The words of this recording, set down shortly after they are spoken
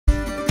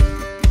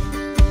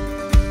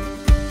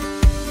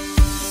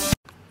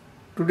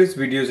Today's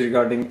video is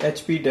regarding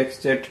HP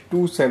DeskJet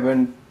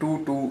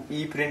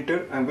 2722e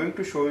printer. I'm going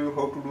to show you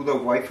how to do the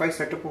Wi-Fi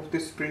setup of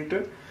this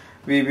printer.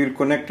 We will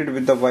connect it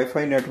with the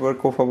Wi-Fi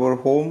network of our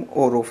home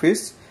or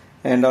office,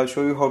 and I'll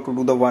show you how to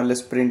do the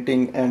wireless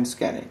printing and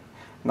scanning.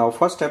 Now,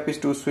 first step is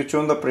to switch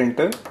on the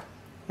printer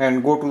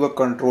and go to the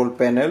control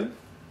panel.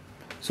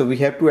 So we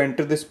have to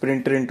enter this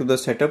printer into the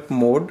setup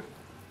mode.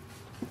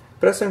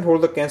 Press and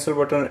hold the cancel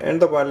button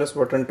and the wireless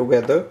button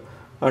together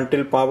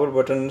until power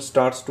button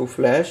starts to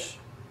flash.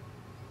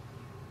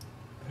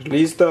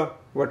 Release the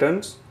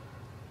buttons.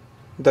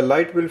 The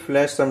light will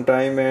flash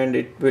sometime and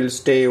it will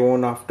stay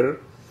on after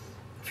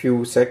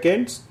few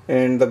seconds,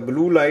 and the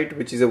blue light,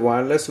 which is a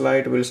wireless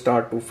light, will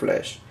start to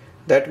flash.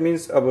 That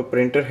means our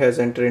printer has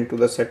entered into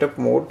the setup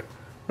mode.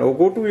 Now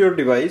go to your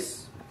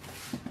device.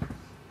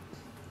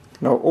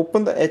 Now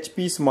open the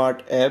HP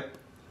Smart app.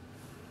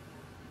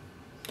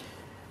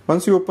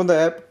 Once you open the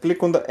app,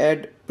 click on the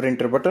Add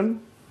Printer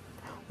button.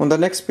 On the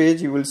next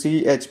page you will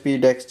see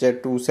HP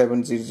DeskJet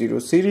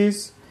 2722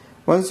 series.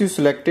 Once you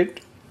select it,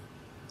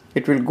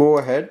 it will go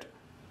ahead.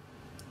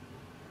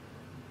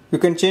 You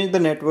can change the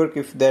network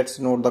if that's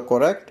not the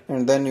correct,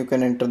 and then you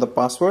can enter the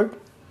password.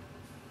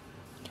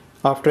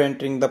 After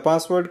entering the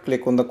password,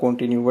 click on the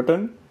continue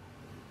button.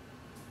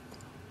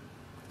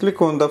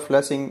 Click on the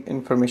flashing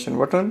information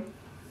button.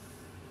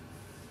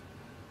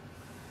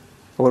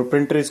 Our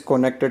printer is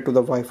connected to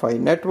the Wi-Fi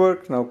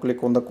network. Now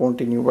click on the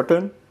continue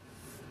button.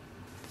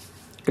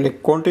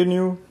 Click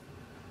continue.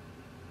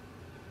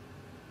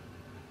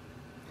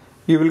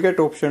 You will get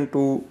option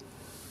to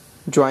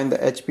join the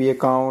HP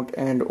account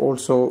and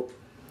also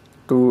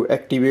to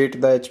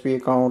activate the HP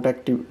account,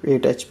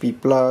 activate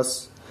HP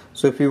Plus.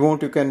 So if you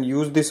want, you can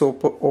use this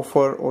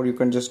offer, or you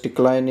can just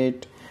decline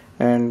it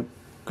and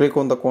click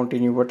on the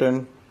continue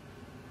button.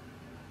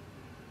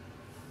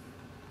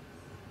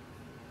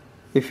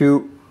 If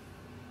you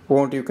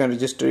want, you can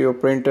register your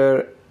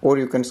printer, or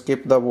you can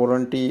skip the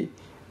warranty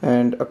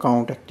and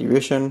account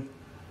activation.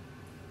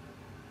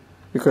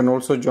 You can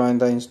also join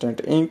the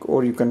instant ink,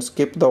 or you can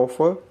skip the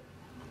offer.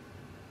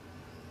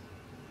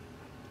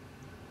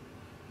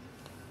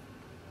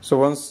 So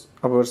once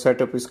our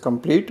setup is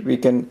complete, we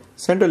can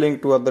send a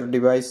link to other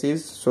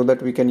devices so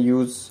that we can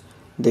use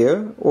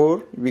there,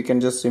 or we can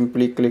just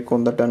simply click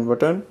on the done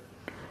button.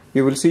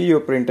 You will see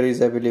your printer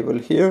is available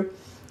here,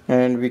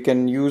 and we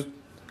can use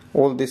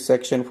all this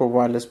section for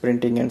wireless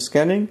printing and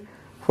scanning.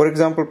 For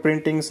example,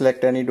 printing,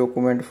 select any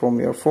document from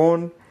your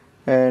phone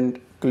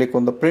and click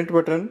on the print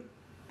button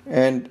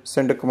and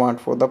send a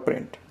command for the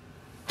print.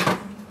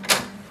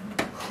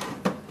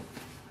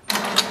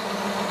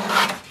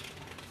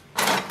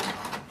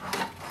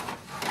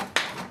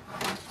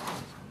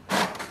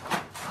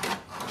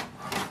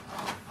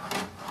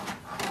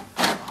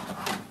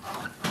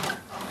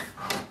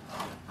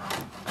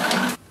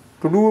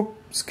 To do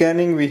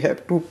scanning, we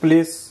have to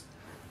place.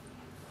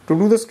 To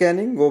do the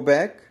scanning, go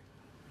back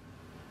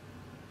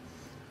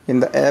in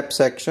the app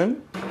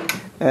section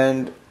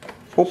and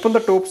open the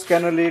top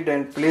scanner lid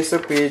and place a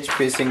page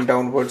facing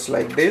downwards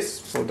like this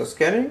for the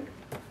scanning.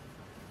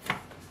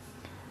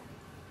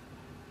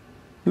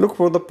 Look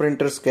for the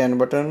printer scan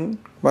button.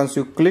 Once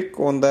you click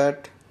on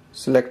that,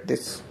 select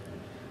this.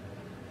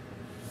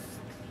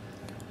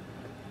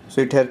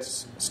 So it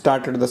has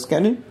started the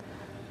scanning.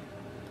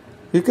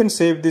 You can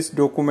save this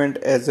document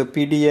as a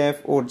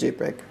PDF or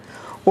JPEG.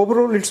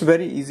 Overall, it's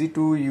very easy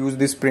to use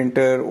this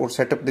printer or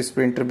set up this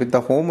printer with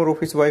the home or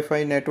office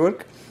Wi-Fi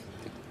network,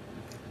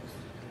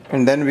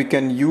 and then we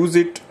can use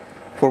it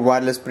for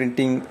wireless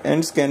printing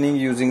and scanning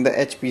using the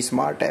HP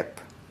Smart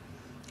app.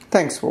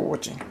 Thanks for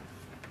watching.